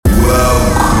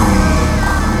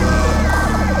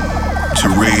to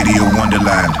Radio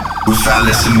Wonderland with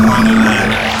Alice in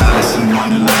Wonderland. Alice in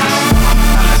Wonderland.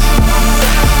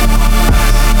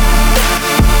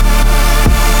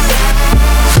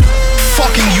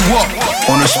 Fucking you up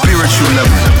on a spiritual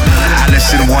level.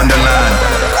 Alice in Wonderland.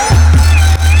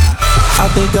 I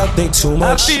think too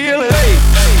much. I feel it.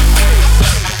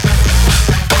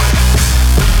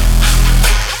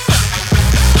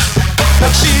 I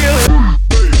feel it.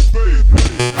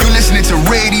 You're listening to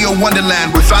Radio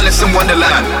Wonderland with Alice in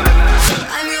Wonderland.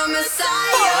 I'm your Messiah.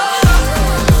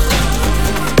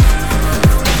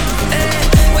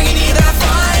 When you need that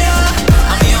fire,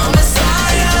 I'm your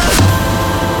Messiah.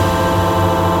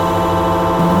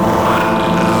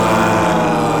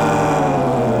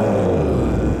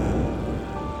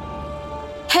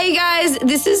 Hey guys,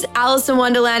 this is Alice in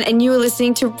Wonderland and you are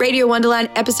listening to Radio Wonderland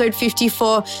episode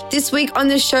 54. This week on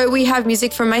the show we have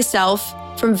music from myself,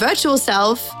 from Virtual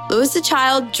Self, Louis the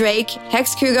Child, Drake,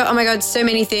 Hex Cougar, oh my god, so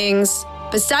many things.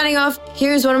 But starting off,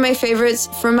 here's one of my favorites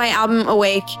from my album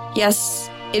Awake. Yes,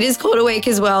 it is called Awake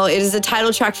as well. It is the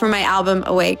title track from my album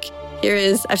Awake. Here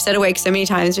is, I've said Awake so many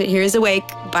times, but here is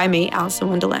Awake by me, Alice in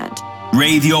Wonderland.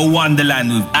 Radio Wonderland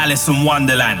with Alice in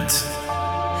Wonderland.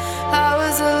 I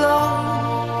was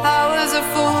alone, I was a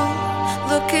fool,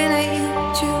 looking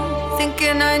at you,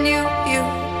 thinking I knew you.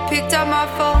 Picked up my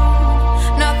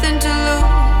phone, nothing to lose.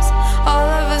 All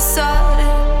of a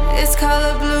sudden, it's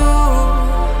color blue.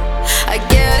 I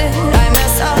get it, I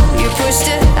messed up, you pushed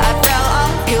it, I fell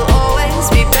off. You'll always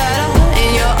be better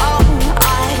in your own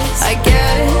eyes. I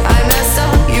get it, I messed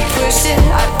up, you pushed it,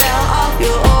 I fell off.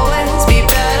 You'll always be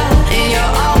better in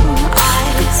your own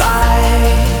eyes.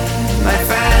 Goodbye, my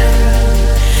friend.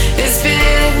 It's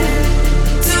been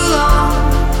too long.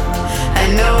 I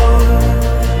know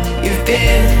you've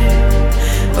been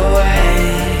away.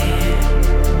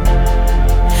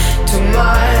 Too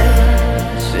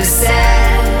much was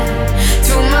said,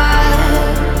 too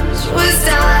much was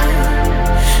done,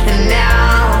 and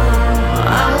now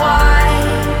I'm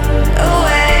wide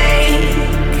awake.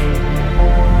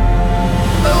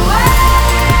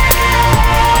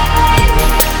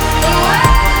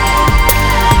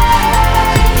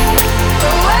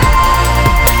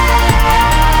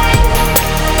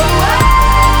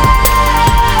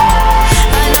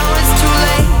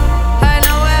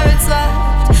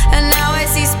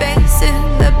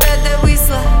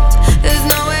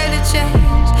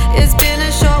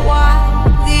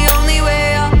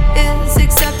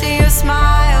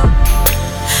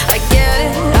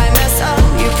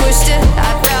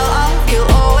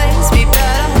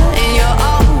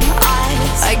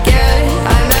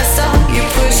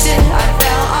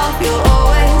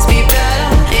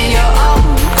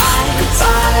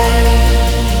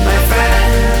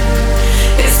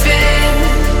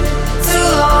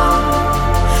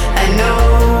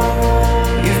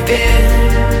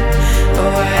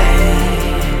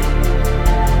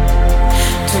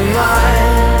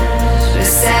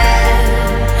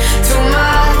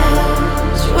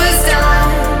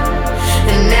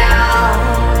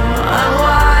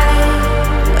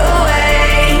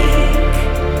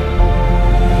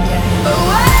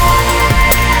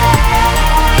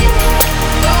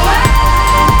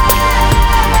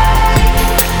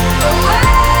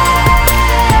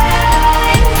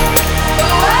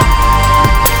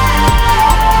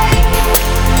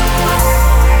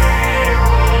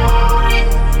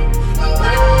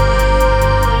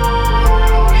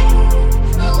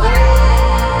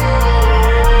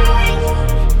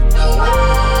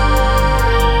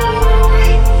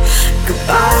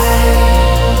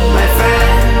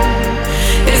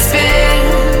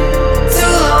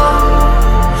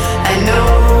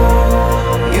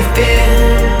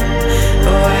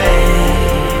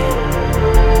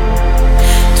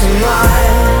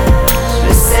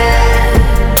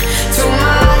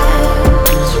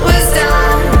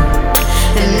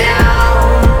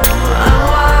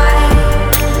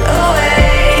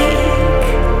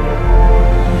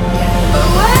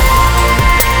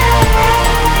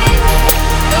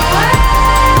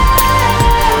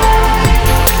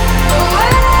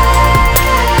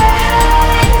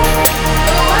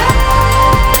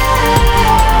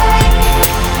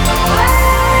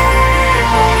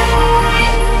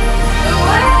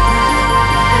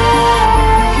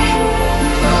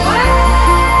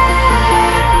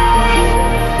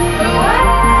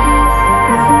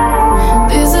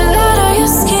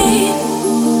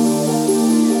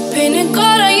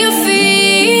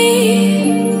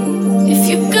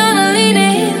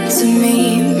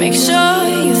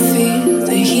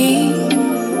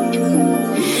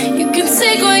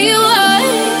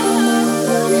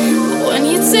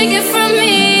 Take it from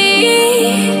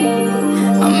me,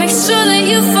 I'll make sure that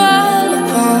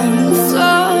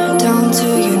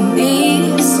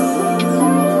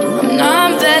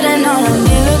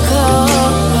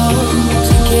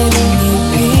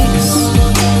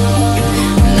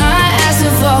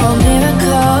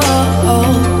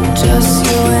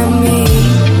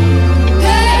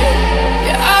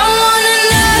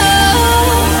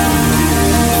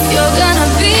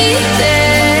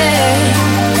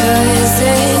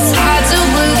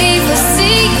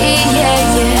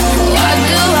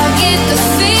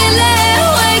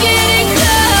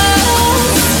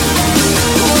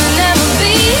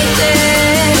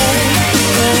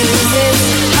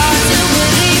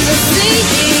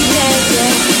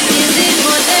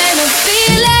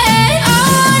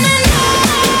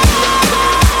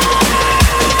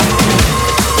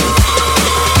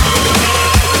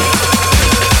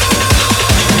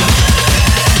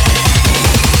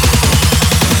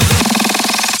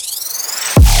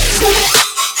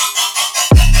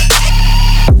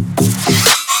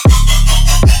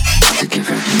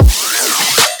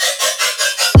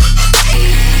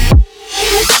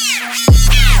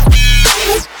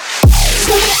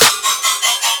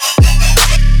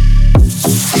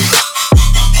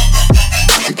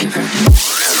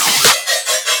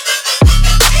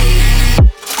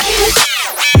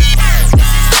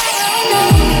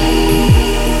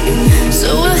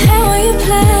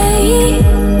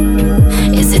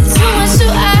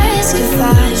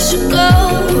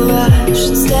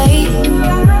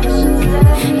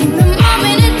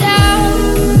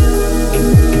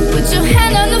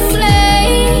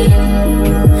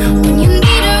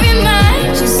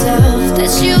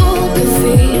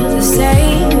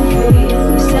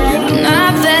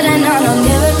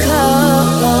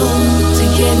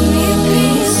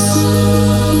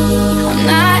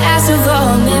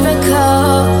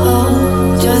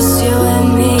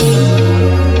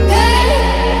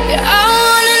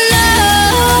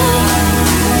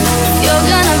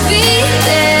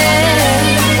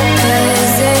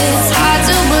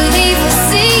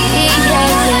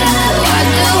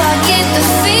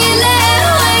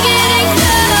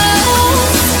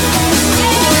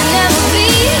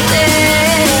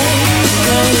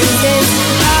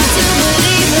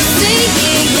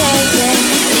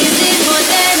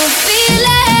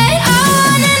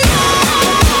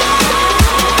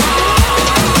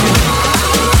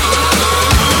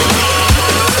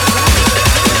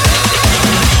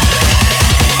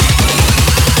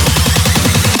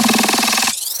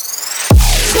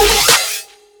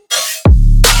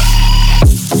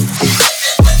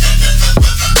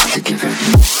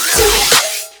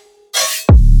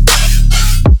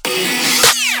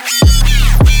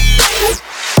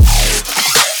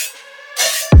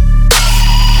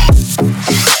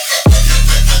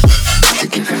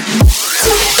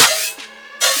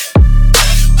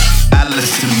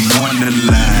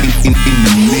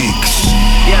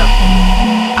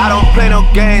play no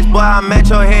games, boy, I'm at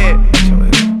your head.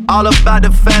 All about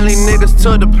the family, niggas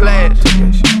to the pledge.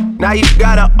 Now you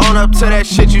gotta own up to that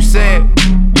shit you said.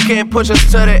 You can't push us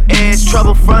to the edge,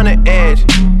 trouble from the edge.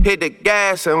 Hit the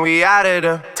gas and we out of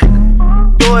there.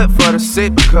 Do it for the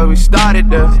city because we started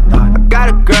there. I got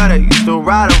a girl that used to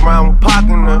ride around with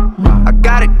parking her. I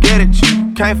gotta get at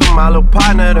you, came from my little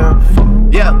partner there.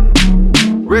 Yeah,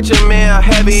 richer man,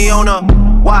 heavy on the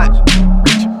watch.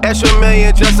 Extra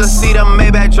million just to see the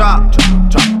Maybach drop.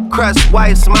 Crust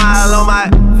white smile on my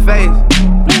face.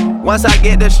 Once I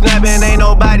get the snapping, ain't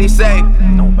nobody safe.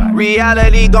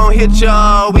 Reality gon' hit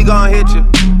ya, we gon' hit you.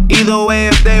 Either way,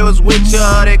 if they was with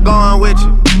ya, they going with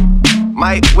you.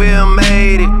 Mike Will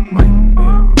made it.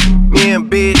 Me in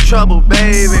big trouble,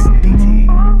 baby.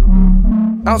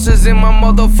 Ounces in my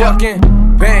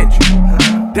motherfucking bench.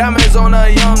 Diamonds on a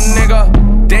young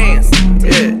nigga. Dance.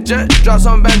 Yeah, just drop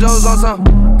some banjos on some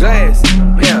glass.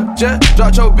 Yeah, just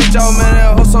drop your bitch out, man,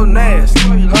 that hoe so nasty.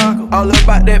 All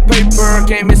about that paper,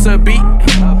 can't miss a beat.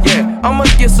 Yeah, I'ma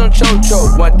get some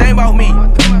cho-cho. One thing about me.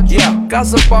 Yeah,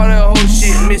 gossip all that whole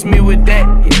shit, miss me with that.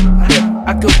 Yeah,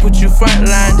 I could put you front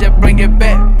line, just bring it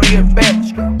back, bring it back.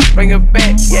 Bring it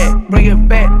back, yeah, bring it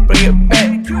back, bring it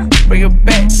back, bring it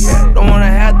back, yeah. Don't wanna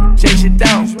have to chase it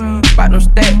down. Bout no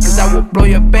stack, cause I will blow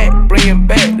your back, bring it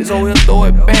back. This hoe here throw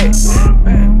it back,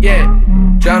 yeah.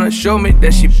 Tryna show me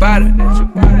that she bout it,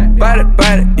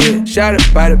 yeah. Shot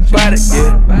it, bout it,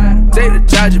 yeah. Take the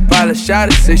charger, pilot, shot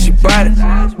it, say she bout it.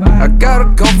 I gotta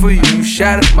come for you, you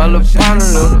shot it, my little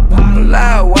partner.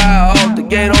 Loud, wild, off the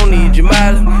gate, don't need your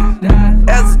mileage.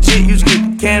 As a chick, you just get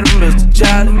the can from Mr.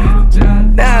 Charlie.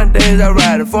 Nowadays, I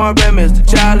ride a foreign by Mr.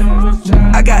 Charlie.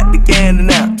 I got the candy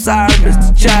now, sorry,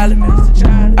 Mr. Charlie.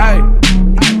 Ay,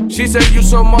 she said you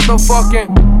so motherfucking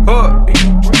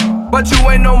hood, but you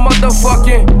ain't no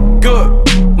motherfucking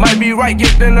good. Might be right,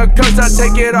 gifting a curse, I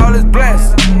take it all as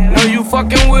blessed. Know you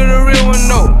fucking with a real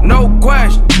one, no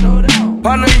question.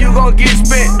 Partner, you gon' get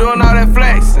spent doing all that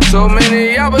flex. So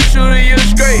many y'all but shooting you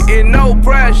straight, it no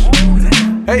pressure.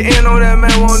 Hatin' on that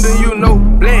man, won't do you no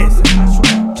bless.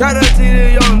 Try to teach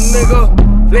the young nigga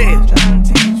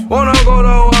bless. Wanna go to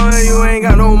war and you ain't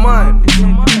got no money.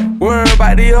 Worry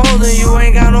about these hoes and you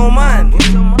ain't got no money.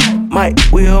 Mike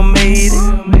Will made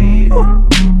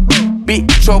it. Big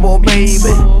trouble, baby.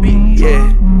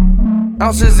 Yeah.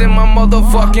 Ounces in my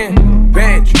motherfucking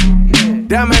bench.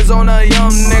 Diamonds on a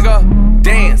young nigga.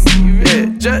 Dance. Yeah.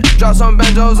 Just drop some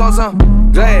banjos on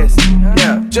some glass.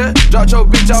 Yeah. Just drop your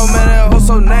bitch out, man, that hoe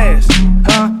so nasty.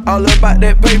 All about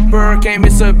that paper, can't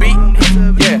miss a beat.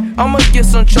 Yeah. I'ma get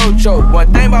some cho-cho.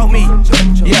 One thing about me.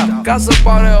 Yeah. Gossip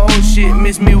all that whole shit,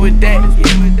 miss me with that.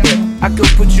 Yeah. I could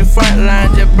put you front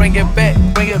line, just bring it back,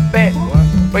 bring it back.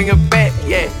 Bring it back,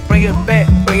 yeah, bring it back,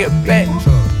 bring it back,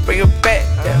 bring it back,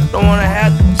 yeah. Don't wanna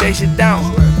have to chase it down.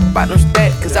 Bout no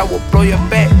stack, cause I will blow your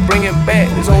back, bring it back,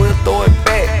 this hoe will throw it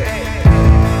back.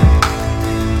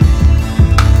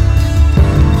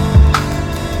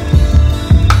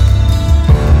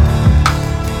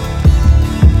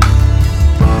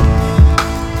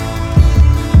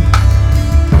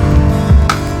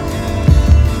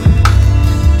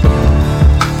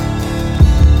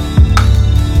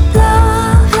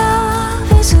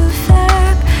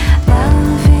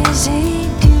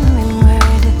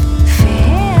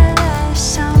 Feel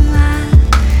someone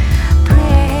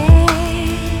break.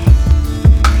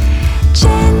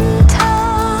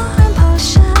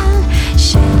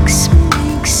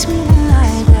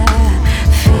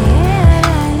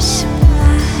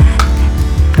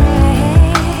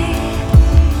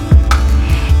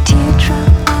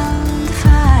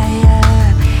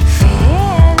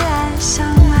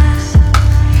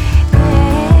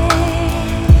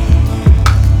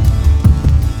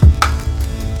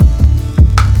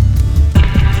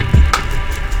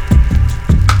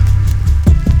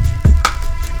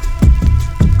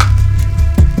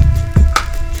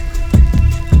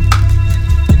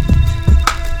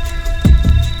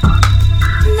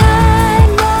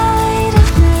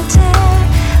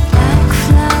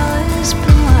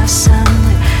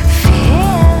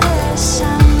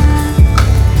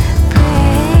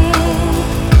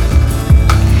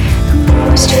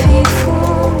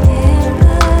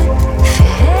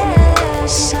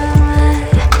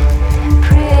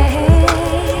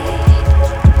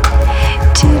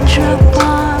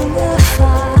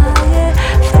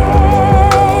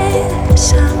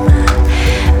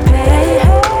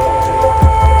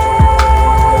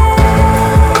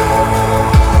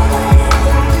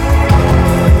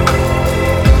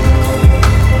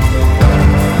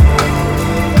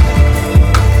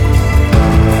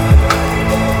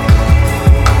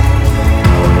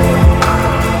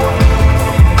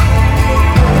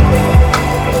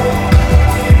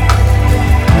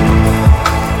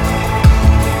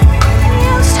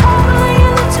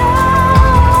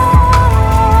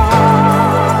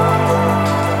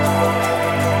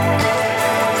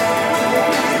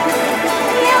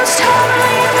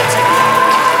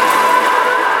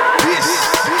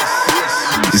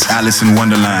 Alice in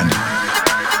Wonderland.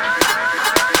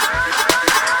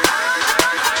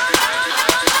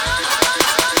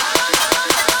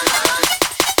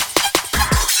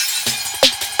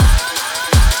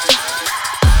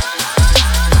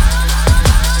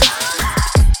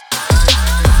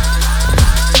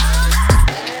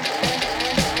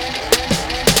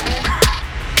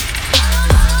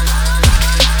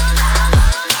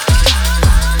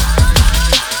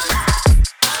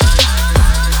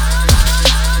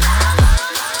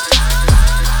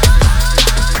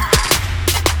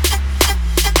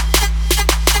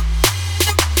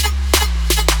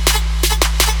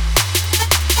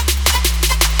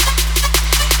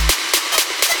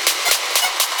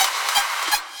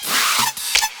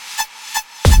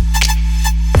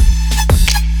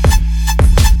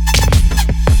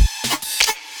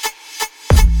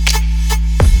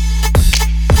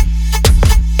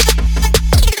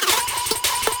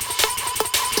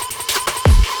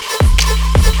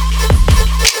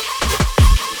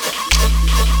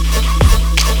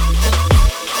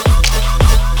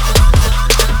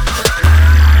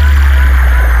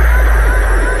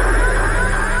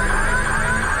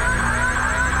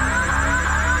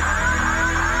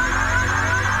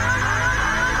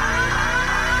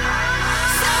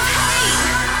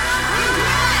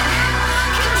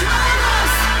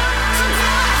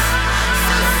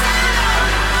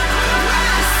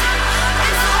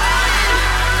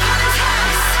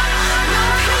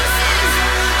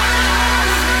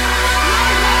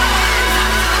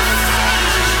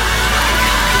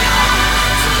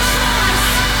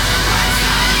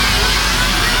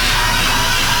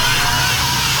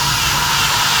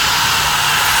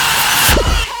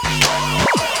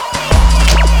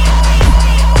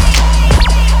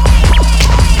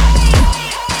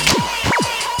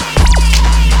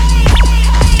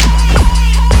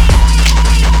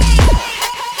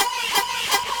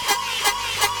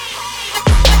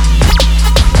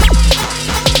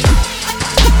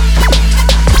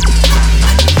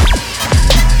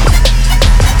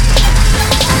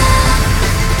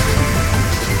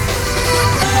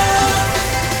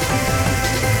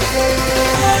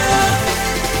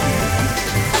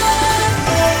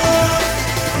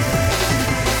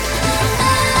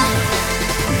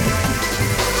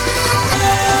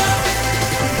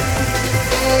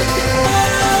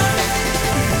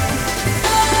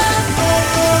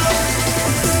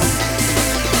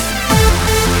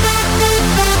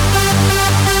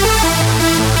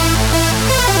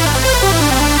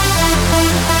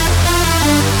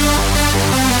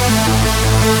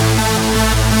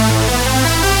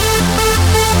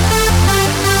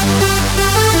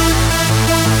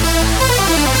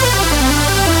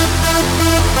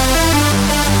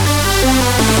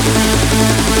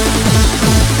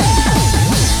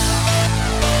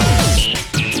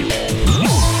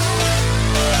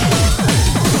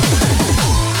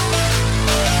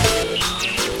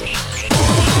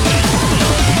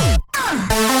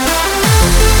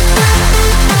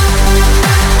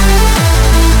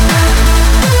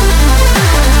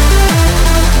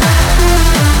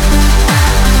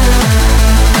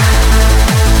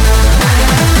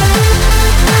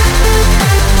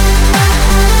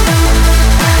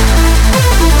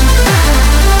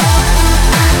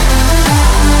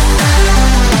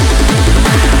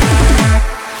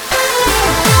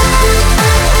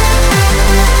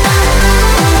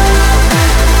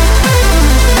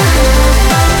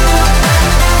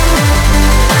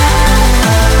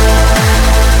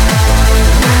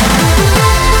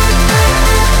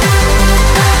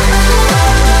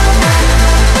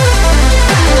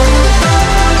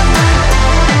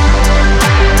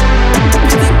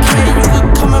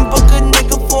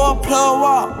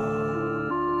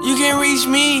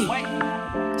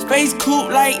 Space coupe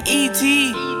like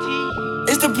E.T.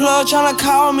 It's the plug tryna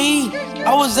call me.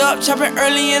 I was up chopping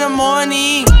early in the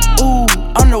morning. Ooh,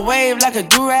 on the wave like a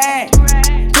do-rag.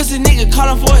 Pussy nigga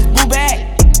calling for his boo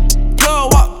bag.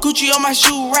 Plug walk Gucci on my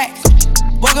shoe rack.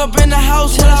 Walk up in the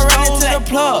house till I ran into the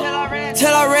plug.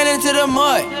 Till I ran into the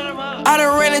mud. I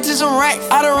done ran into some racks.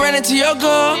 I done ran into your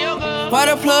girl. Why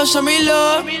the plug show me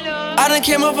love? I done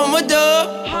came up from a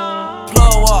dub.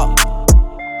 Plug walk.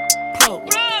 Plug.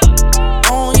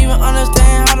 I don't even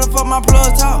understand how the fuck my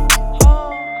plug talk.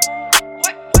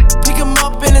 Pick him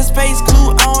up in a space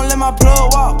coupe. I don't let my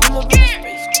plug walk.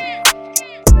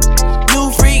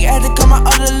 New freak had to cut my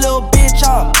other little bitch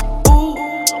off. Ooh.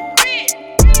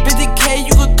 50K,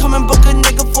 you could come and book a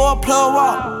nigga for a plug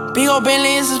walk. Big ol'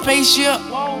 Bentley, it's a spaceship.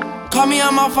 Call me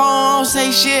on my phone, I don't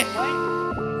say shit.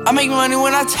 I make money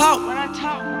when I talk.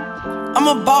 I'm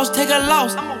a boss, take a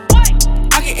loss.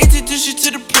 I can introduce you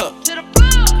to the plug.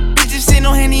 Bitches say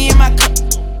no Henny in my cup.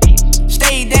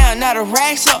 now the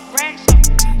racks up.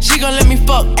 She gon' let me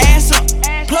fuck ass up.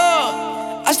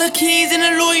 Plug, I stuck keys in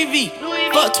the Louis V.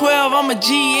 Fuck 12, I'm a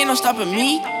G, ain't no stopping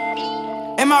me.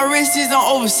 And my wrist is on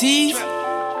overseas.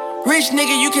 Rich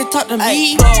nigga, you can talk to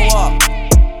me. Plug up.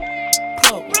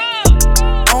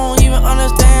 I don't even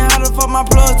understand how the fuck my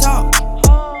plug talk.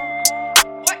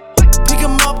 Pick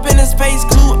him up in a space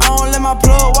coupe, I don't let my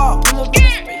plug walk.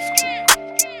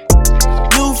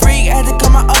 New freak, had to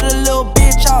cut my other little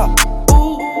bitch off.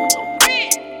 Ooh.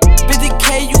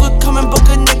 50K, you could come and book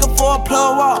a nigga for a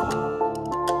plug walk.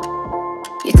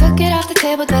 You took it off the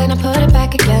table, then I put it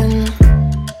back again.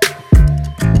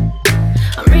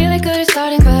 I'm really good at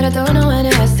starting, but I don't know when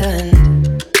it has to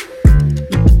end.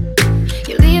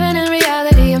 You're leaving in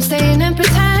reality, I'm staying in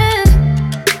pretend.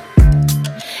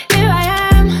 Here I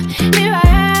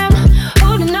am,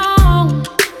 holding on.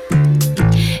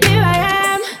 Here I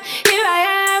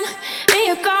am, and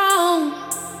you're gone.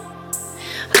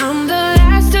 I'm the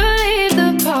last to leave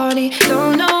the party,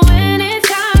 don't know when it's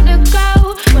time to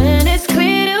go. When it's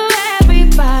clear to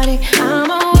everybody, I'm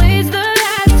always the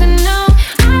last to know.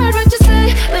 I heard what you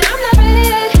say, but I'm not ready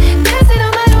yet. Dancing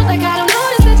on my own like I don't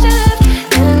notice that you left.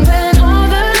 And when all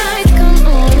the lights come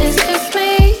on, it's just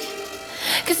me,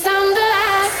 'cause I'm the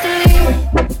last to leave.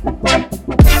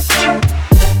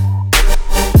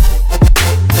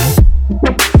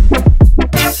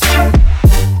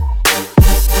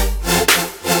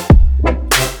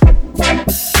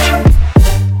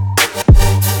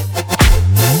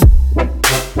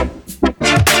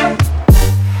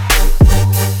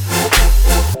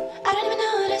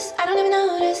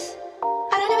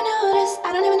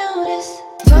 I don't even notice.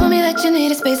 Told me that you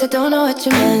needed space, I don't know what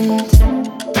you meant.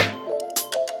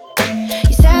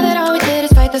 You said that all we did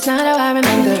is fight, that's not how I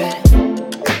remember it.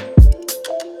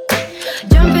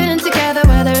 Jumping in together,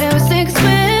 whether it was sink or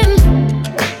swim.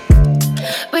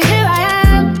 But here I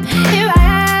am,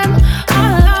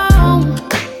 all alone.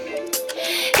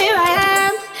 Here I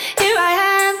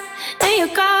am, and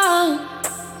you're gone.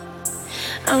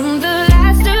 I'm the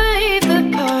last to leave the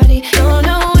party, don't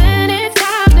know when it's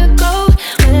time to go.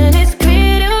 When it's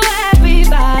clear to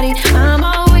everybody, I'm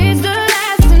always the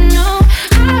last to know.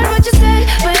 I heard what you say,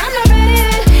 but I'm not ready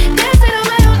yet. Dancing on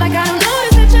my own like I don't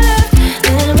notice that you left.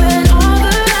 And when all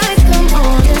the lights come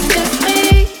on, it's just me,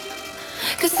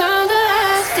 'cause I'm the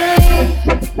last to leave.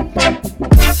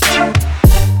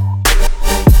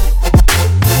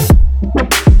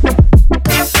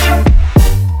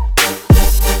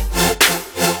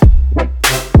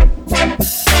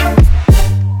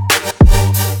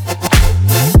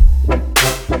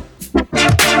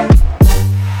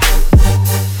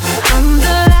 I'm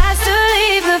the last to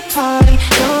leave the party,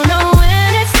 don't know when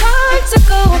it's time to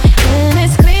go. When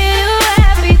it's clear to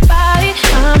everybody,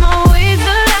 I'm always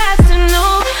the last to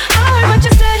know. I heard what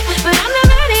you said, but I'm not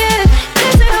ready yet.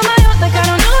 Dancing on my own like I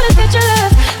don't notice that you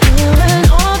left. And when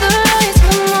all the lights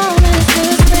come on, it's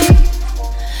just me,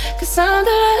 'cause I'm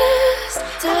the last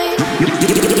to leave.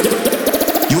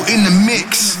 You're in the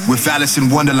mix with Alice in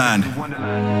Wonderland.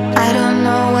 I don't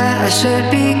know where I should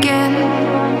begin.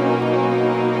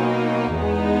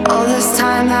 All this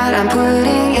time that I'm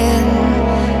putting in,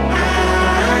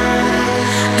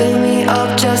 build me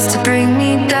up just to bring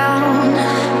me down.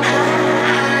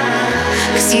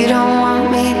 'Cause you don't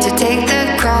want me to take the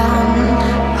crown.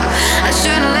 I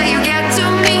shouldn't let you get to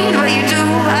me, but you do.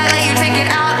 I let you take it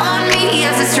out on me.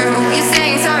 Yes, it's true. You're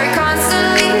saying sorry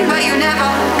constantly, but you never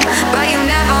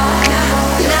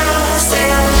say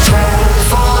a word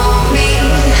for me.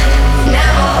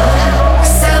 Never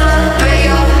celebrate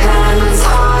your hands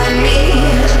on me.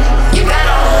 You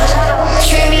better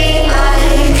treat me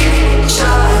like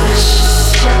trash.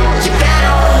 You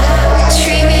better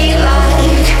treat me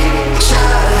like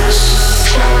trash.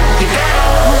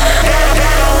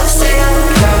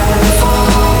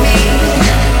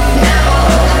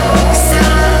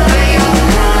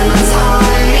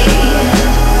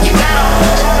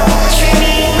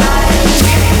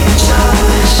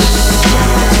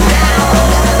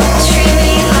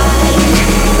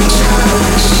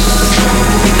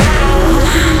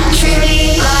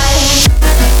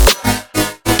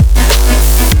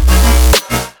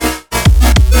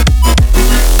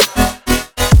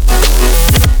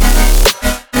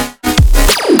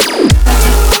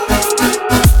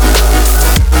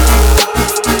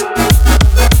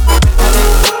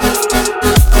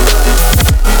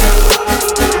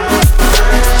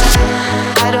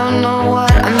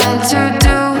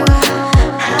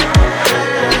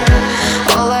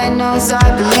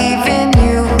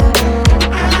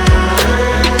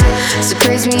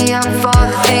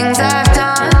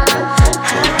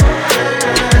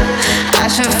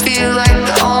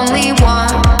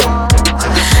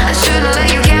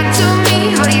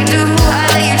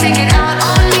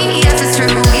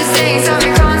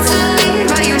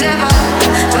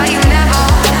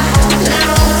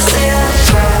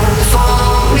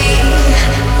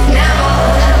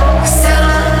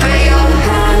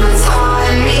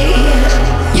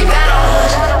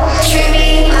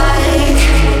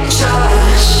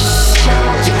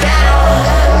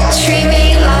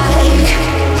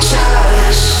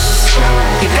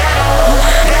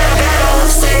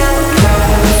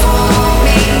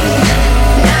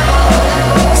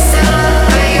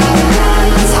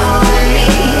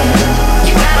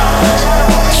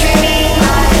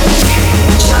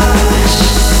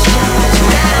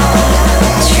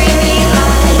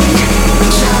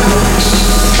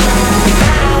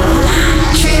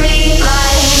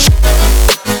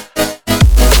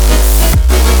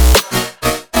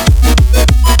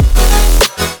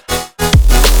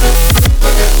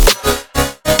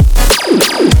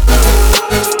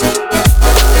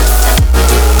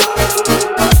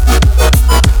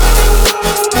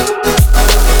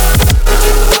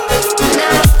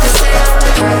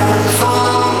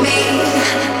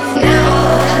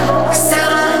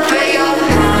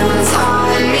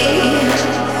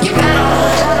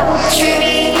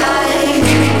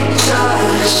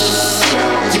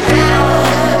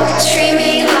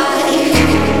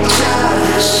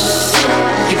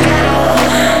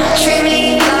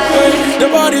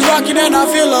 rocking and I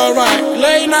feel alright.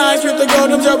 Late nights with the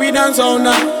golden till we dance all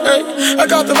night. Hey, I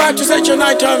got the vibe to set your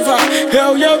night on fire.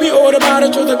 Hell yeah, we order about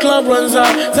it till the club runs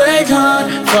out. They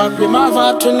can't fuck with my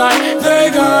vibe tonight.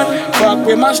 They can't fuck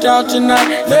with my style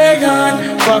tonight. They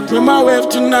can't fuck with my wave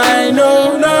tonight.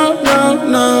 No, no, no,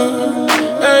 no.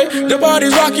 Hey, the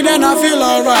body's rocking and I feel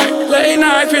alright. Late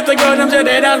nights with the girl, them till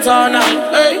they dance all night.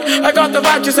 Hey, I got the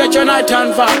vibe to set your night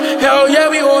on fire. Hell yeah,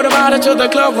 we order about it till the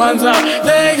club runs out.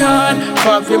 They can't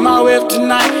fuck with my wave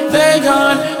tonight. They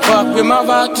can't fuck with my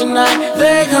vibe tonight.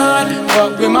 They can't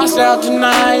fuck with my style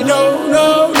tonight. No,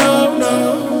 no, no,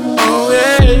 no. Oh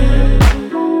yeah.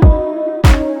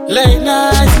 Late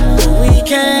nights,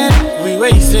 weekend, we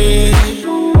wasted.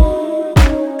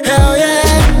 Hell yeah,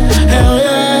 hell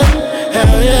yeah.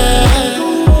 Hell yeah.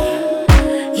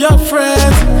 Your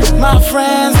friends, my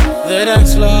friends, they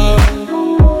dance slow.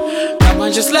 Come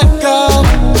on, just let go.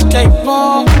 Take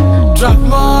more, drop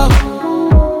more.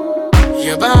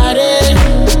 Your body,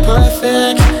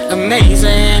 perfect,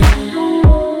 amazing.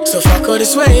 So fuck all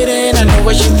this waiting. I know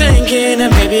what you're thinking,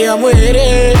 and maybe I'm with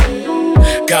it.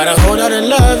 Got a whole lot of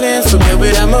loving, so filled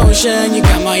with emotion. You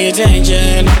got my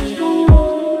attention.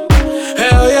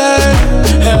 Hell yeah,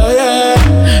 hell yeah.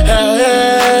 Hell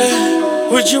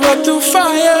yeah. Would you walk through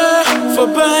fire for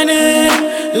burning,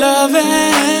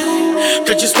 loving?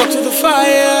 Could you smoke to the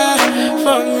fire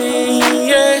for me,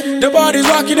 yeah? The body's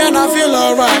rocking and I feel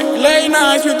alright. Late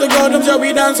nights with the golden till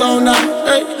we dance all night.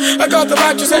 Hey, I got the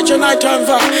vibe to set your night on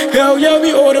fire. Hell yeah,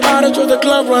 we order about it till the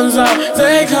club runs out.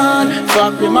 They can't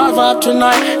fuck with my vibe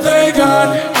tonight. They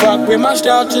can't fuck with my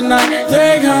style tonight.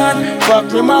 They can't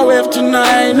fuck with my wave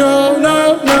tonight. No,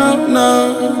 no, no,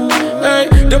 no. Hey,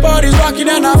 the body's rocking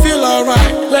and I feel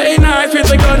alright. Late nights with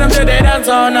the girl, them till they dance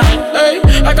all night. Hey,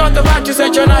 I got the vibe to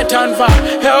set your night on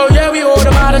fire. Hell yeah, we order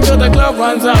about it till the club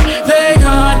runs out. They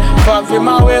can't fuck with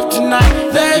my wave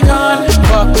tonight. They can't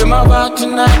fuck with my vibe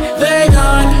tonight. They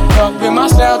can't fuck with my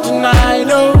style tonight.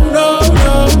 No, no,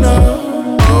 no,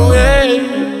 no. Oh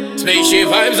yeah. Spaceship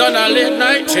vibes on a late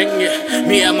night thing, yeah.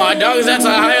 Me and my dogs, that's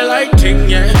a highlight thing,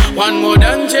 yeah. One more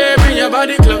dance, yeah, bring your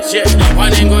body close, yeah.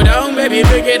 One and go down, baby,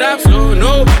 pick it up slow.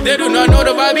 No, they do not know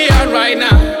the vibe beyond right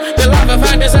now. The love of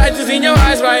fantasize is in your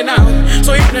eyes right now.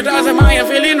 So hypnotize am I am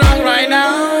feeling wrong right now.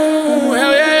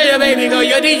 Hell yeah, yeah, baby, go,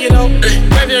 you're digital.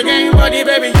 Grab your game body,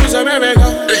 baby, use a miracle.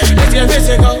 Let's get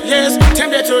physical, yes.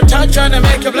 Tempted to touch, trying to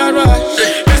make your blood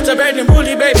rush. Mr. Baby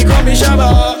Bully, baby, call me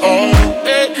Shabba.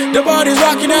 Hey, the body's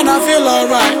rocking and I feel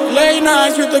alright. Late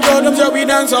nights with the golden till we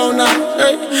dance all night.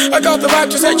 Hey, I got the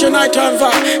vibe to set your night on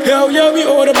fire. Hell yeah, we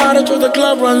order about it till the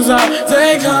club runs out.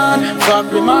 They can't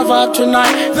fuck with my vibe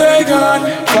tonight. They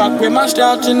can't fuck with my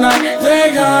style tonight.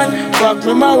 They can't fuck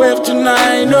with my wave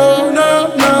tonight. No,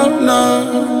 no, no,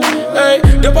 no. Hey,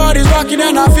 the body's rocking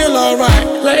and I feel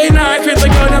alright. Late nights with the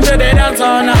girl, them till they dance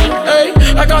all night. Hey,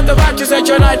 I got the vibe to set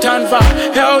your night on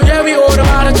fire. Hell yeah, we order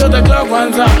about it till the club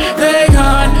runs out. They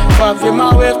can't fuck with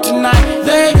my wave tonight.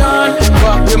 They can't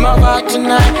fuck with my vibe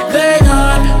tonight. They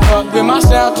can't fuck with my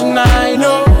style tonight.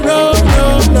 No, no,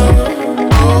 no, no.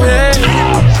 Oh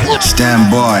yeah. Stand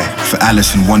by for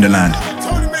Alice in Wonderland.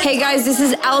 Hey guys, this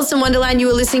is Alice in Wonderland. You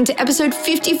are listening to episode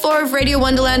 54 of Radio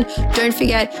Wonderland. Don't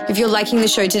forget, if you're liking the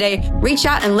show today, reach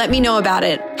out and let me know about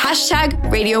it.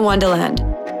 Hashtag Radio Wonderland.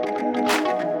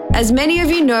 As many of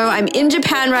you know, I'm in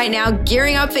Japan right now,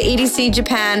 gearing up for EDC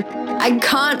Japan. I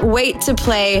can't wait to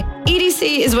play.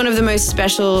 EDC is one of the most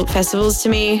special festivals to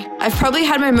me. I've probably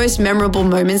had my most memorable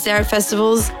moments there at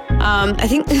festivals. I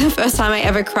think the first time I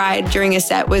ever cried during a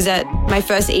set was at my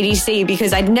first EDC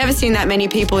because I'd never seen that many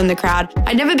people in the crowd.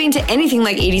 I'd never been to anything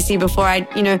like EDC before. I'd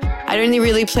only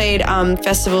really played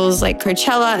festivals like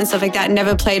Coachella and stuff like that.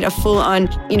 Never played a full-on,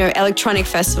 electronic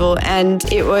festival. And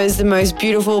it was the most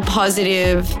beautiful,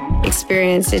 positive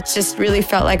experience. It just really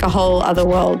felt like a whole other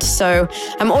world. So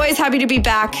I'm always happy to be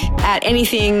back at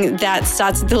anything that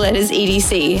starts with the letters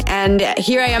EDC. And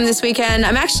here I am this weekend.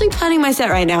 I'm actually planning my set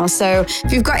right now. So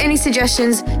if you've got any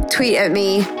suggestions, tweet at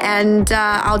me and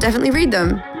I'll definitely read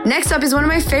them. Next up is one of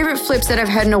my favorite flips that I've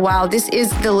heard in a while. This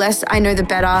is The Less I Know The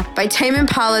Better by Tame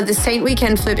Impala, the Saint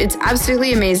Weekend flip. It's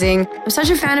absolutely amazing. I'm such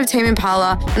a fan of Tame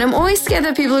Impala, and I'm always scared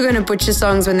that people are going to butcher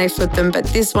songs when they flip them, but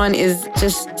this one is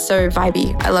just so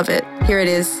vibey. I love it. Here it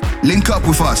is. Link up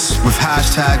with us with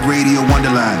hashtag Radio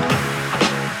Wonderland.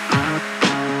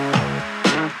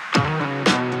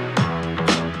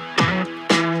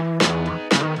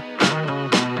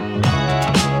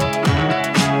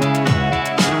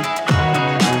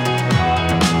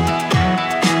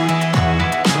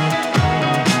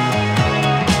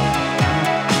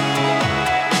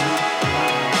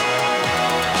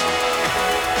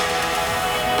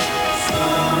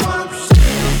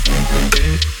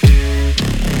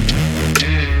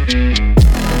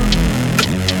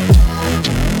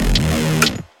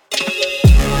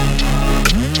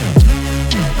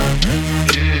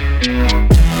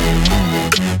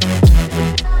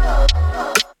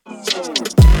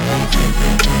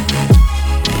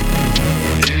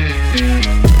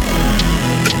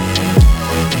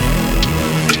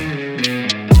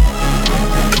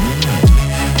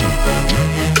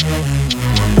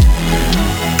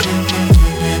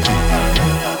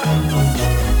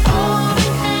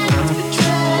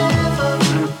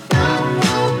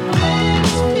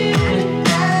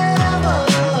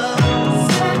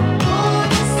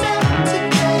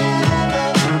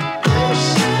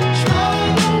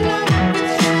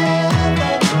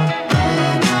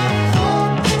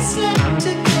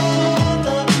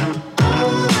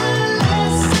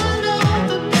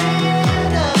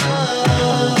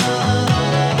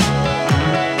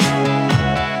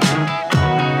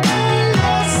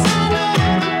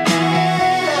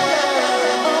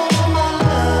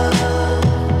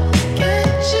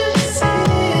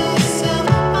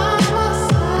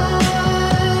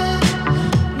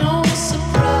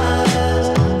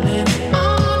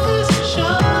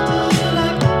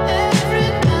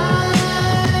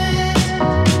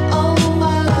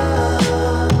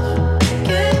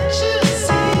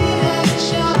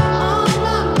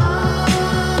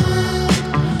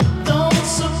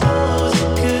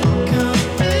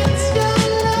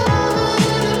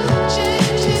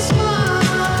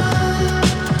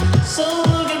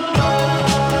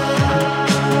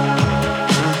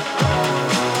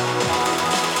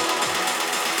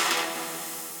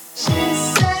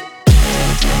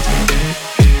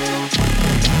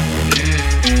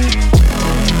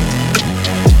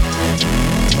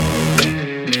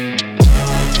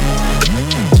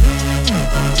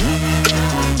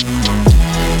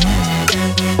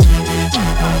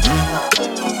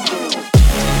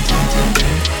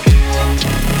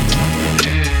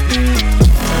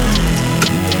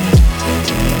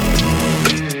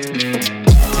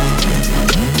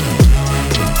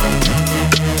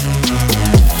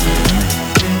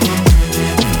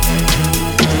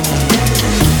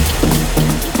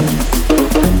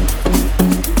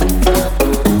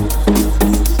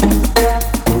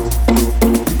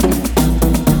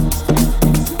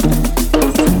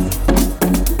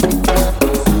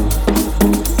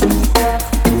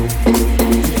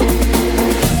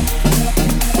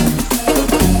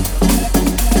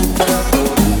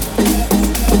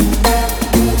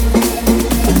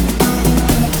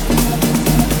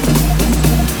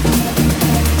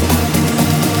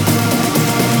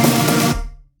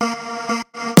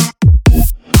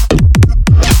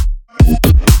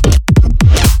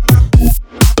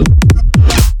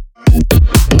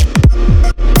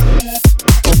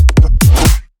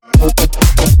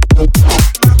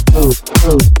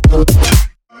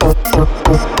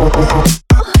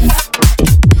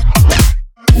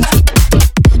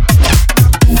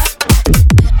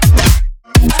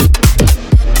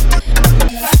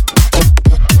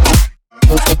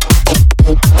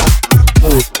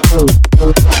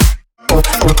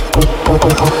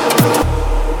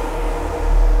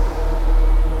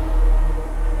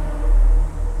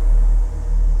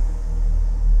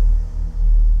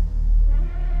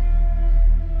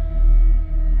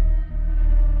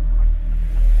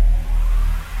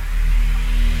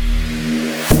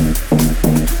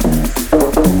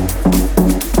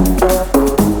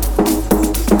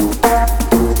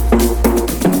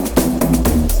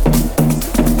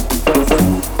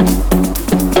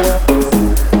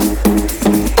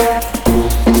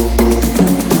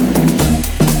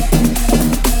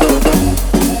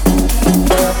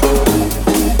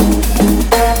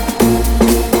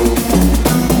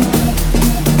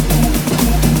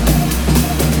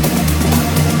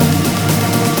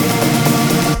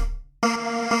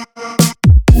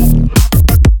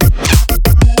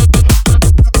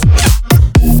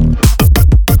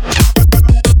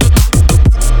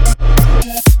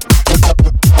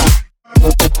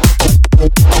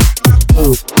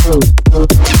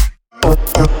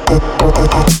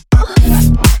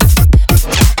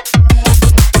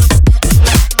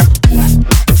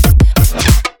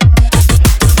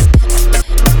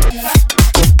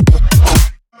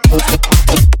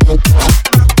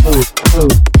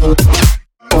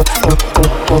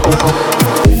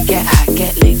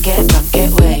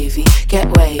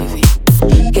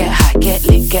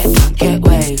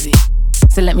 wavy.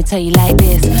 So let me tell you like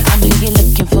this, I'm who you're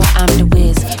looking for, I'm the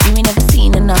whiz. You ain't never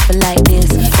seen another like this.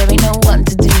 There ain't no one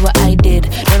to do what I did.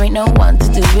 There ain't no one to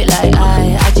do it like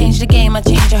I changed the game, I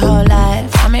changed your whole life.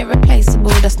 I'm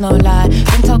irreplaceable, that's no lie.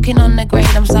 Been talking on the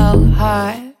grade, I'm so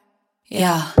high.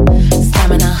 Yeah,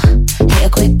 stamina, hit a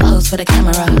quick pose for the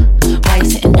camera. Why you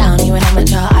sitting down, you an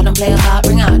amateur? I don't play a part,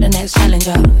 bring out the next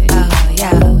challenger.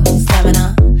 Yeah,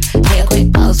 stamina, hit a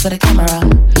quick pose for the camera.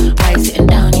 Why you sitting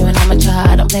down, you an amateur?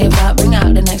 I don't play a part, bring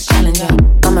out the next challenger.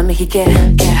 I'ma make it get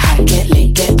high, get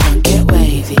lit, get drunk, get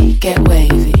wavy, get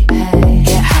wavy.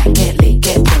 Get high, get lit,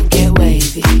 get drunk, get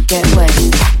wavy, get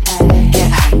wavy. Get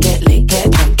high, get lit,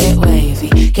 get drunk, get wavy,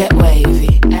 get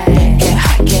wavy. Get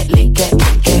high, get lit, get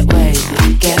drunk, get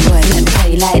wavy, get wavy. Let me tell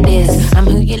you like this, I'm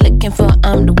who you're looking for,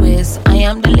 I'm the whiz. I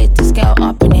am the latest girl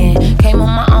up in here. Came on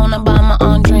my own, I buy my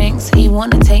own drinks. He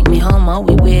wanna take me home, oh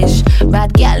we wish.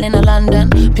 Bad gal in London,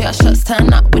 pure shots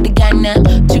turn up with the gang them.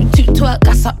 Toot twerk,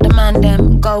 gas up the man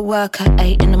them. Go work at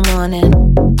 8 in the morning.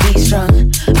 Be strong,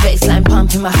 baseline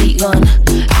pumping, my feet gone.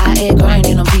 Out here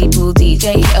grinding on people.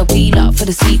 DJ hit a wheel up for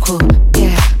the sequel.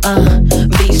 Yeah,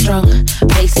 be strong,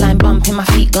 baseline bumping, my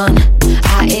feet gone.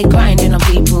 Out here grinding on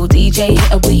people. DJ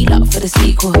hit a wheel up for the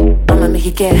sequel. I'ma make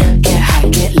it get high,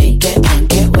 get lit, get drunk,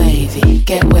 get wavy,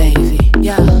 get wavy.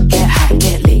 Yeah, get high,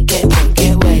 get lit, get drunk,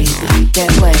 get wavy,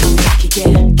 get wavy. Make it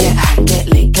get high, get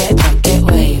lit, get drunk, get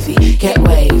wavy, get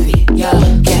wavy.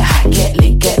 Yeah, get high, get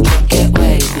lit, get drunk, get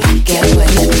wavy, get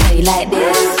wavy. Let me tell you like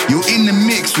this. You're in the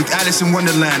mix with Alice in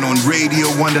Wonderland on Radio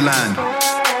Wonderland.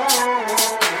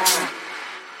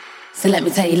 So let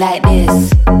me tell you like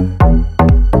this.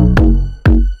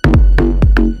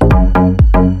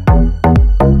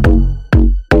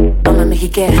 I'ma make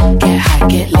it get high,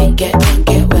 get lit, get drunk,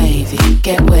 get wavy,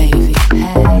 get wavy.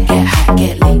 Get high,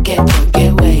 get lit, get drunk,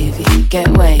 get wavy, get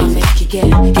wavy. Make it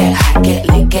get high, get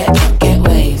lit, get drunk, get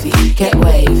wavy, get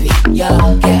wavy.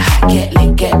 Yeah, get high, get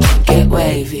lit, get drunk, get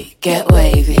wavy, get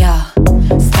wavy. Yeah,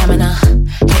 stamina,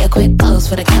 hit a quick pose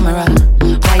for the camera.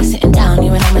 Why you sitting down,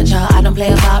 you an amateur? I don't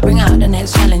play a part, bring out the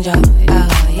next challenger.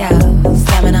 Yeah,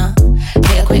 stamina,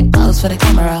 hit a quick pose for the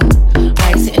camera.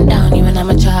 Why you sitting down, you an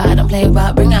amateur? I don't play a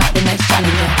part, bring out the next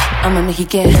challenger. I'ma make it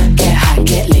get high,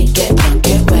 get lit, get drunk,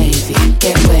 get wavy,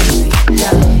 get wavy.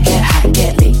 Yeah, get high,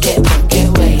 get lit, get drunk, get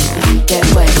wavy, get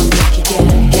wavy. Make it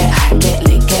get high, get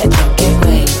lit, get drunk, get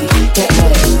wavy, get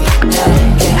wavy. Yeah,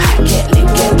 get high, get lit,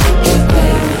 get drunk, get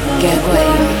wavy, get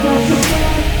wavy.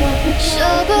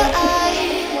 Sober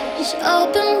eyes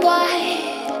open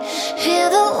wide, hear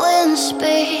the wind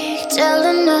speak,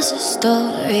 telling us a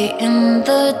story in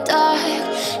the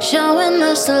dark, showing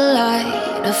us the light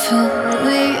of who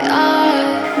we are.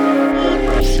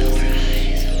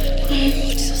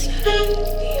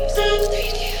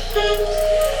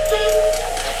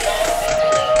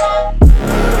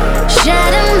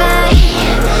 Shadow my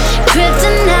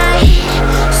kryptonite,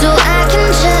 so I can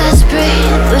just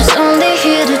breathe. Was only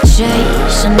here to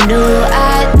chase a new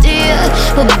idea,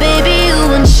 but baby you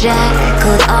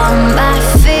unshackled all my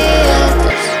fears.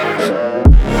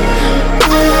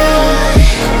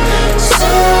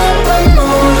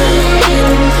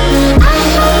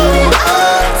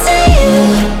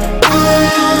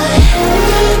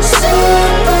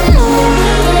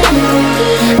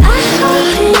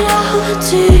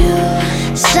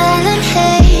 Silent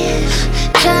haze,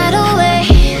 tidal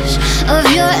waves of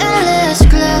your endless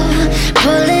glow,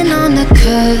 pulling on the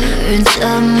currents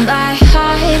of my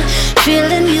heart,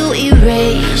 feeling you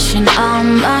erasing all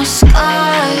my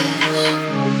scars.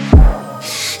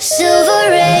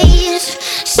 Silver rays,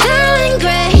 sterling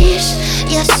grace,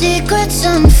 your secrets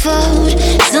unfold.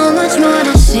 So much more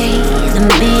to see than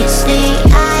meets the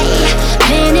eye,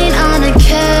 painting on a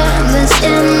canvas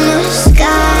in the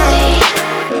sky.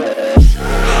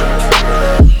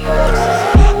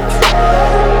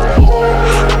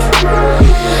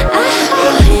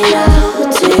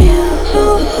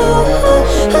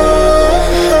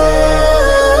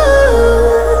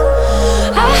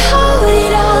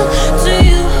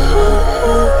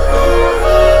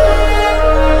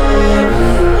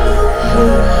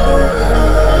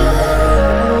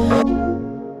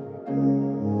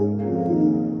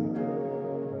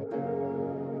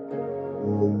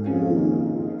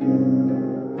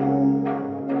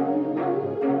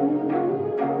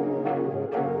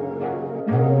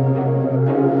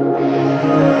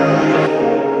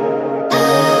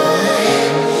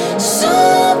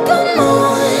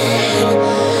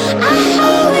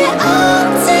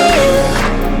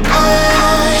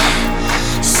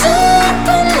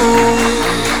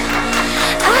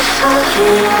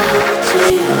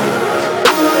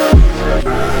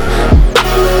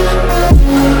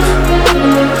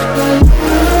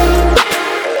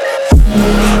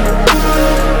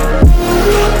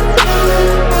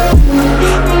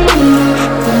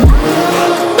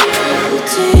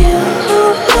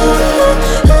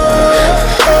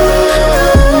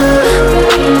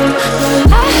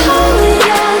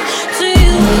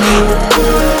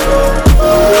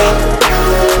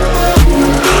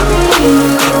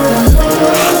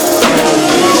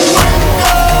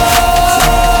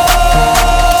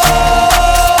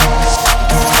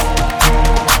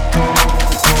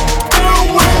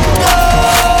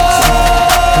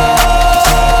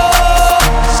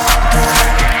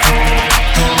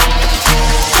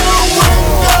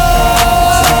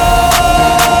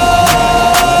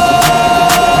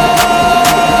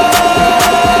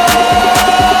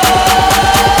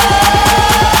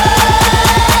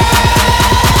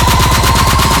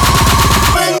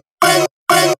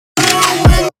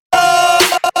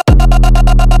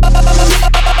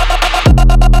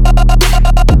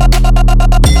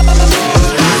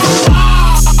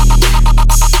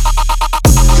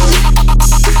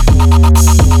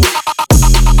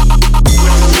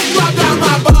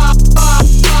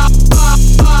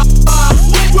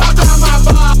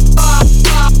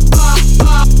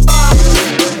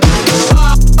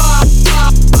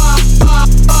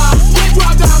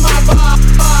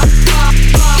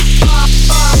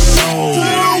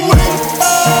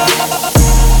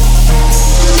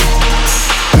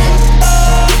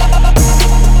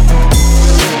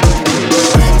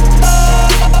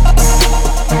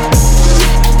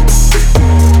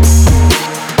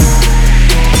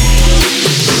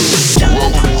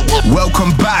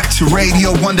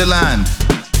 Radio Wonderland.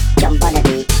 Jump on the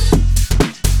beat.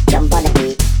 Jump on the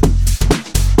beat.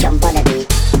 Jump on the beat.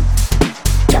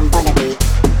 Jump on the beat.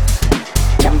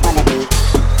 Jump on the beat.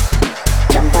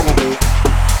 Jump on the beat.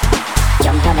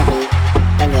 Jump on the beat.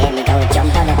 When you hear me go,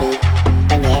 jump on the beat.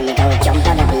 When you hear me go, jump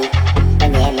on the beat.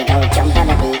 When you hear me go, jump on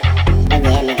the beat. When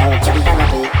you hear me go, jump on the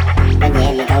beat. When you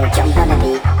hear me go, jump on the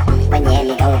beat. When you hear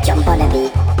me go, jump on the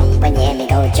beat. When you hear me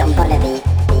go, jump on the beat.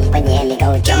 When you hear me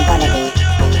go, jump on the beat.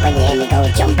 When you hear me go,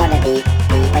 jump on the beat.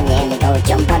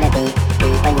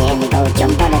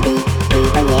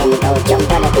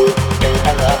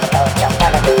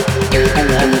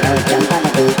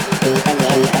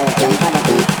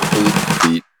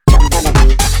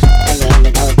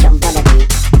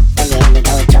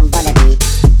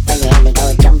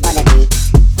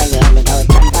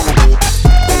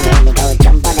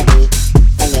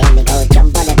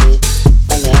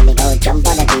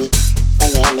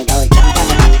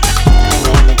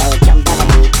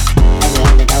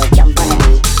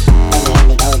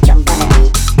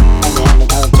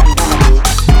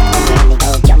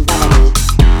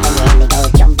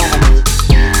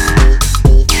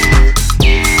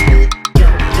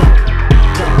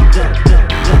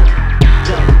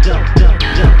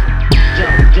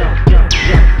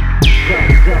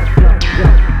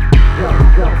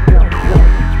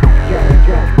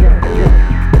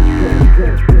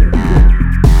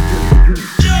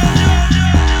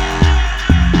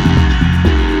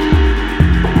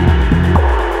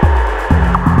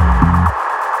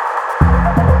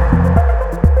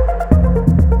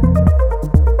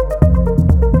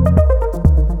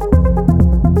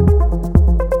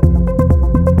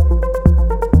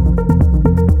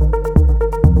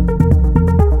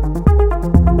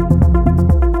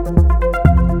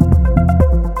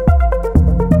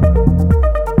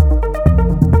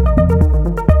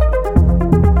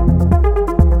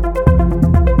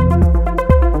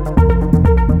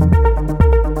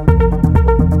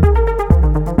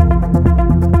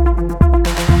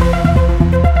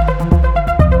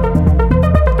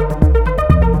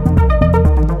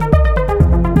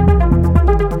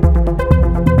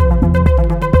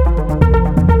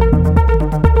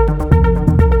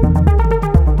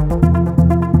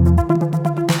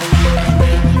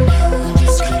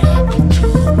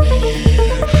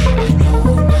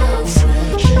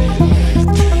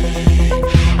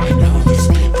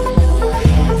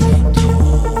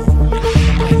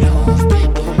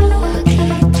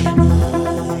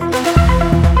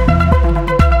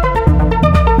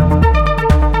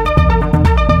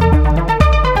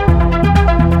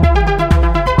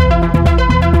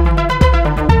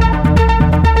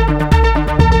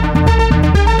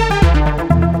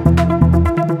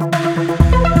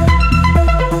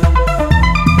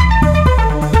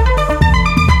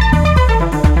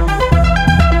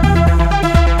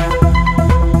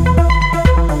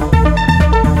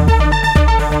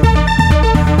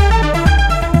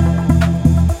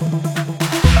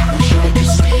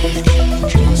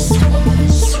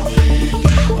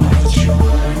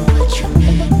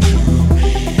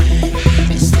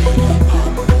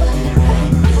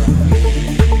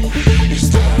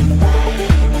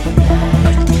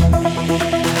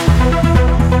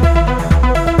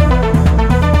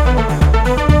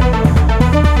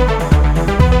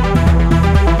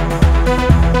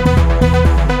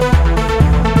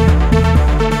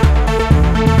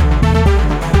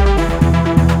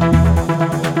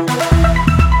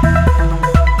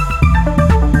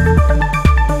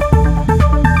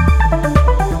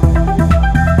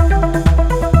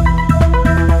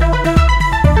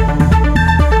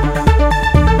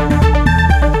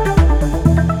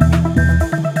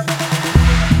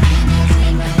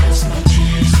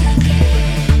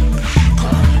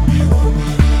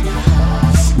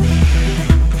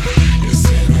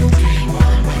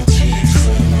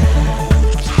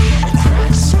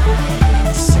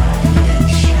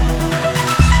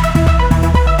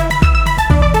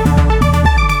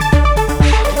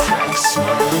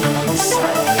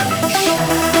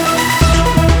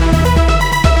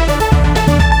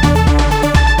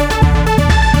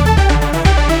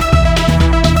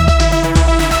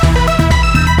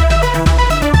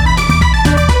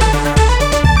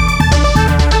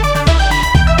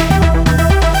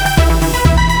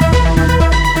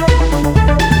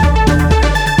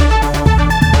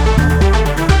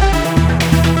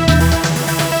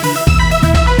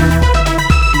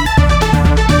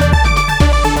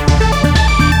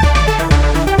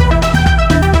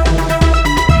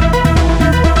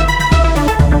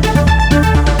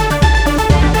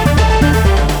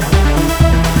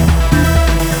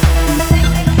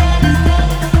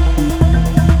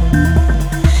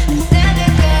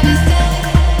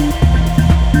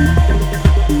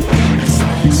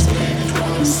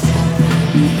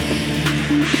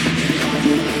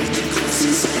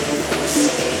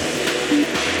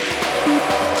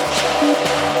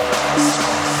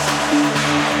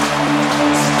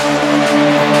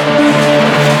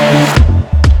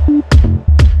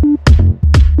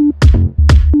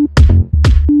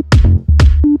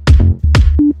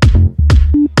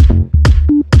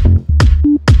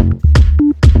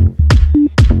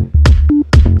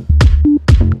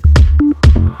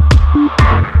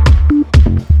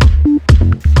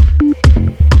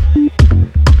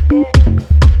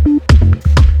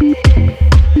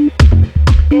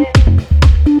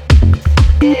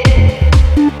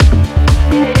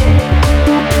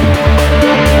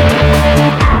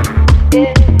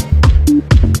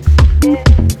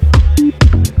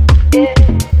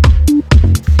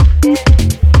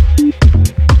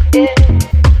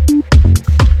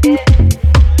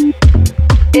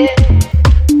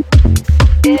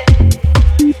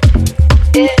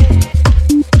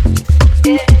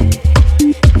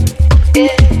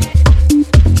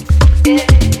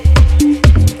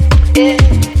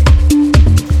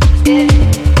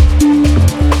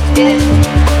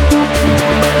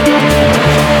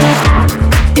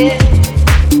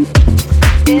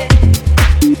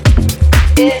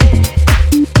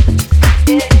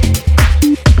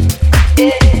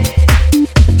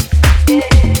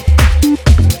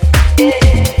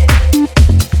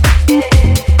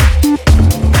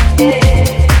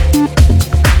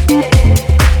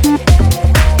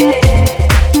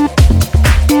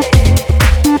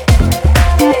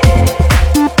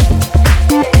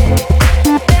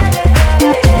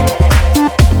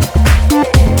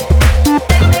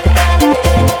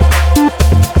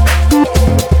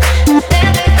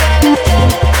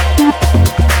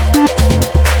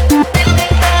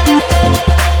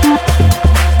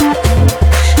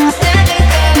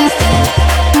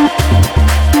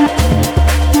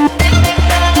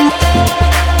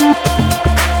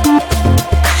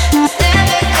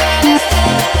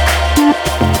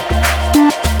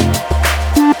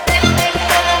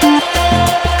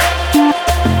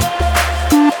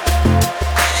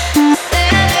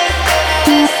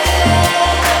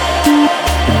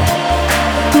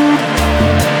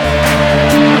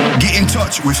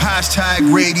 with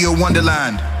hashtag Radio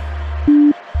Wonderland.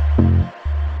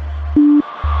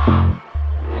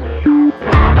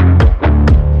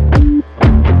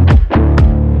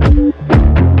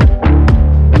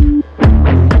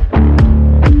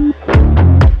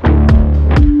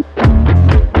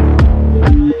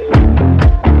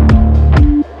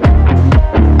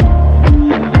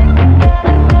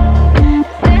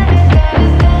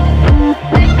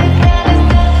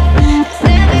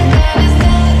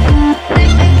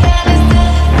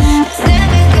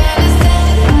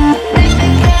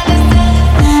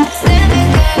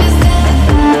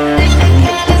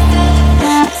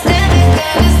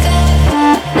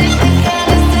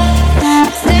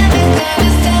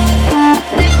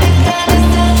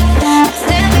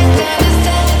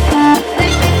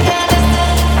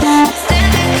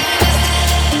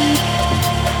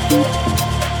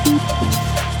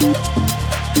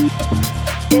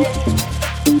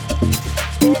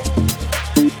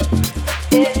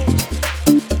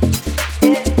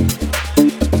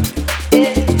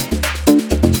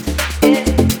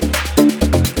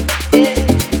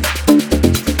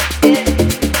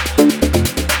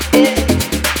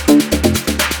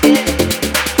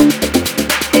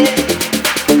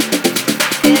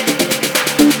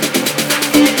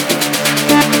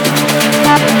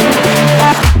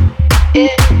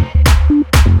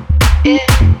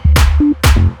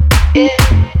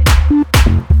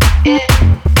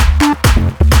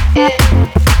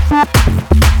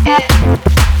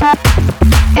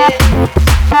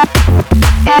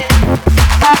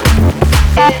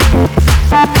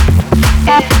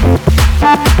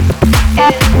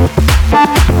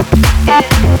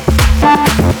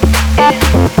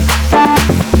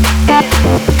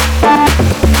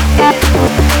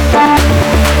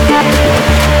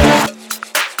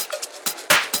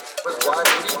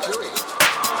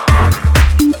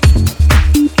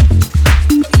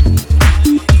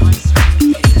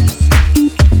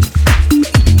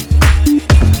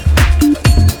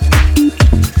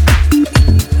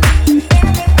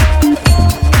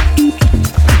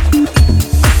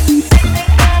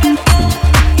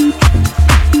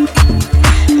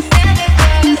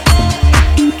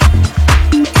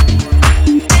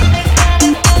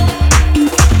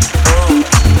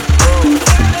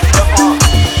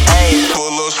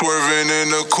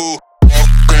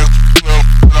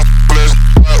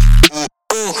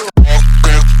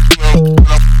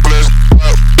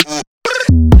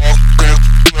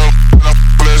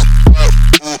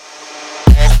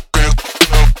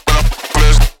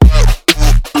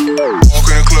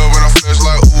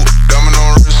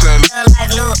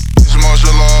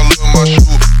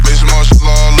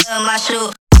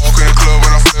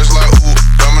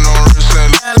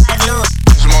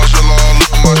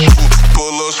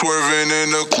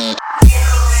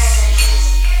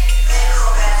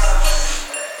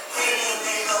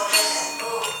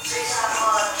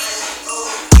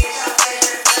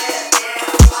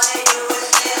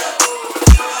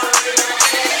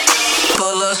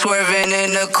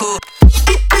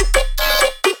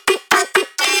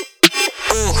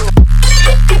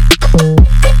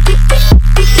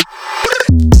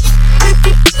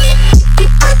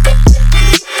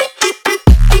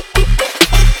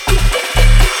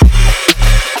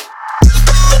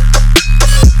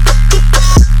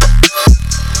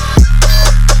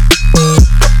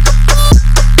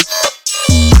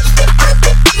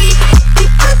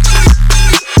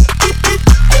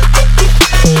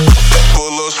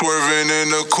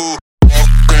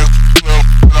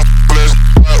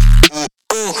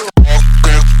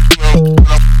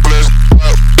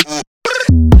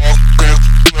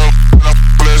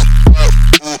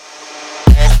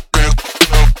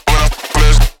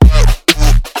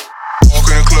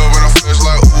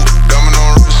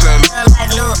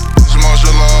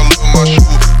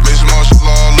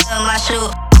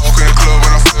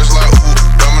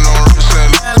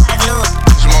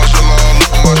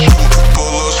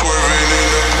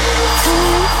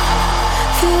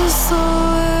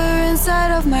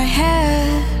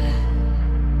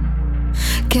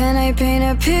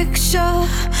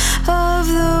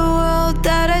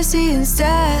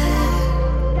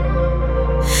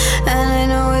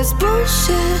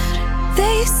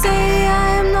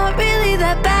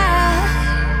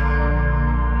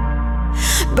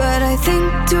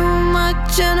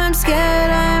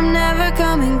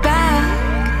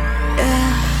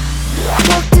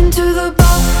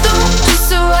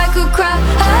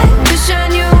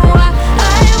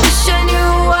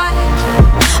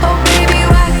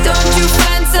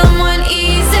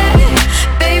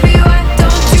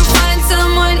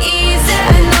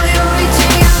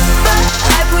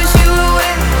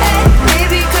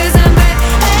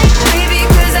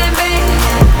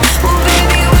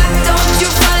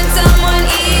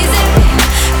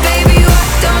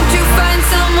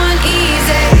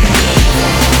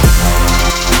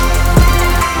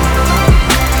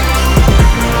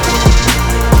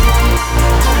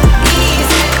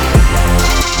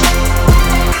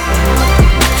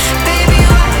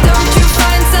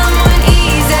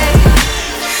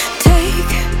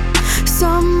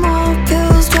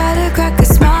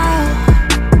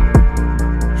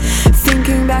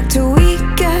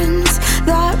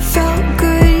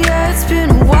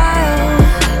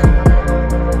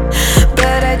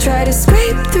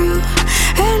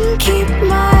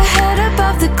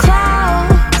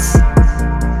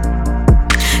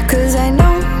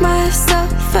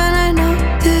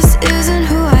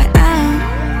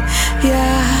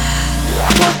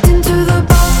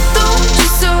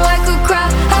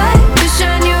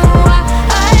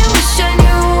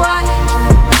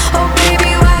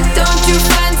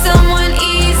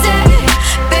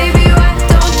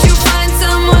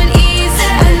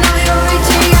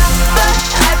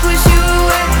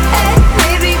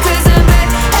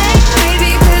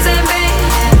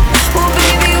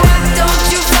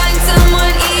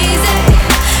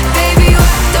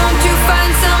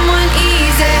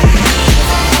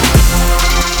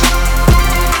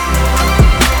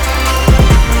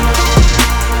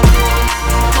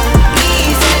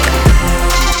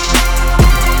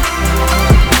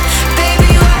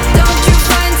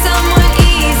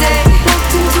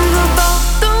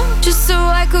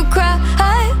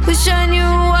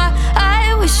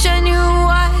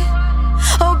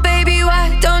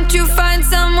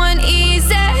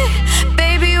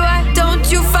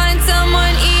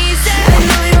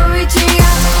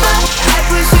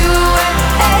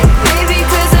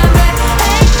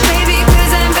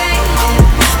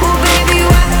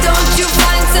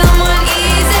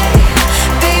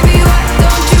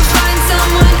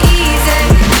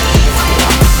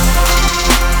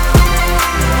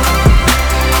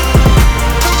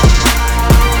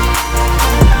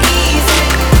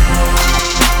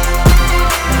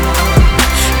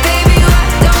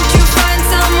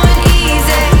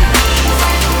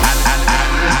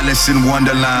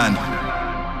 Wonderland.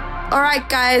 All right,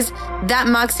 guys, that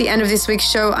marks the end of this week's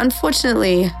show,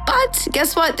 unfortunately. But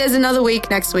guess what? There's another week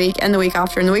next week and the week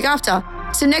after and the week after.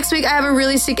 So next week, I have a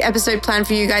really sick episode planned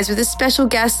for you guys with a special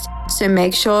guest. So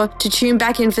make sure to tune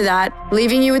back in for that.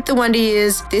 Leaving you with the Wonder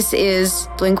Years, this is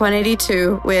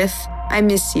Blink-182 with I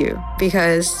Miss You.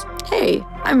 Because, hey,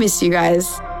 I miss you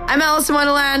guys. I'm Alice in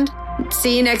Wonderland.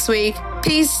 See you next week.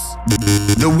 Peace.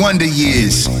 The Wonder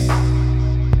Years.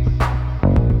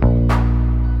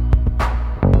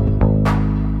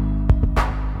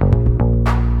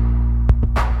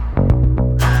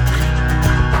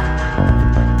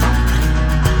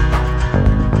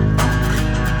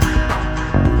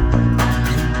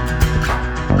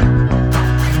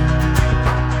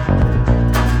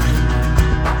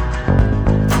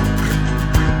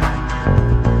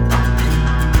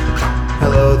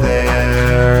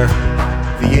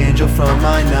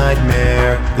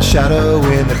 Shadow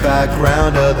in the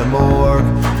background of the morgue,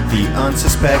 the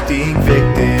unsuspecting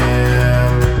victim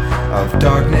of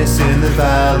darkness in the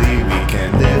valley. We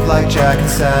can live like Jack and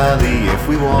Sally if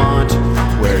we want,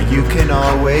 where you can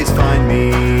always find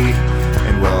me.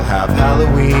 And we'll have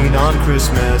Halloween on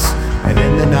Christmas, and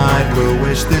in the night we'll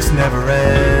wish this never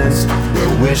ends.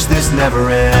 We'll wish this never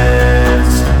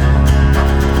ends.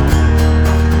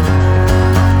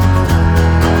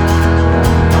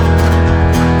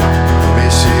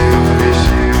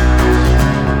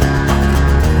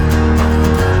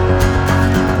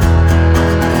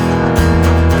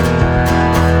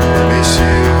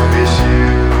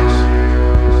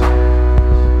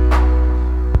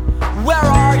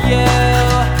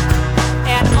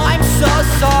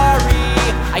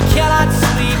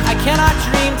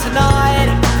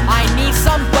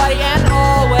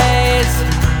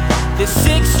 This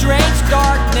sick, strange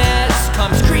darkness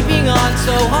comes creeping on,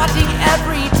 so haunting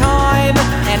every time.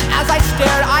 And as I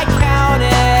stared, I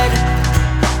counted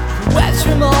webs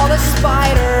from all the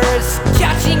spiders,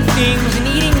 catching things and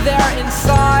eating their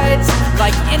insides,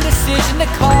 like indecision to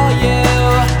call you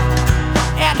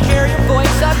and hear your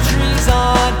voice of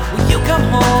treason. Will you come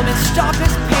home and stop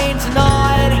his pain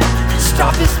tonight?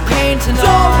 Stop his pain tonight.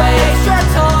 Don't waste your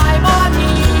time on me,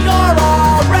 you're all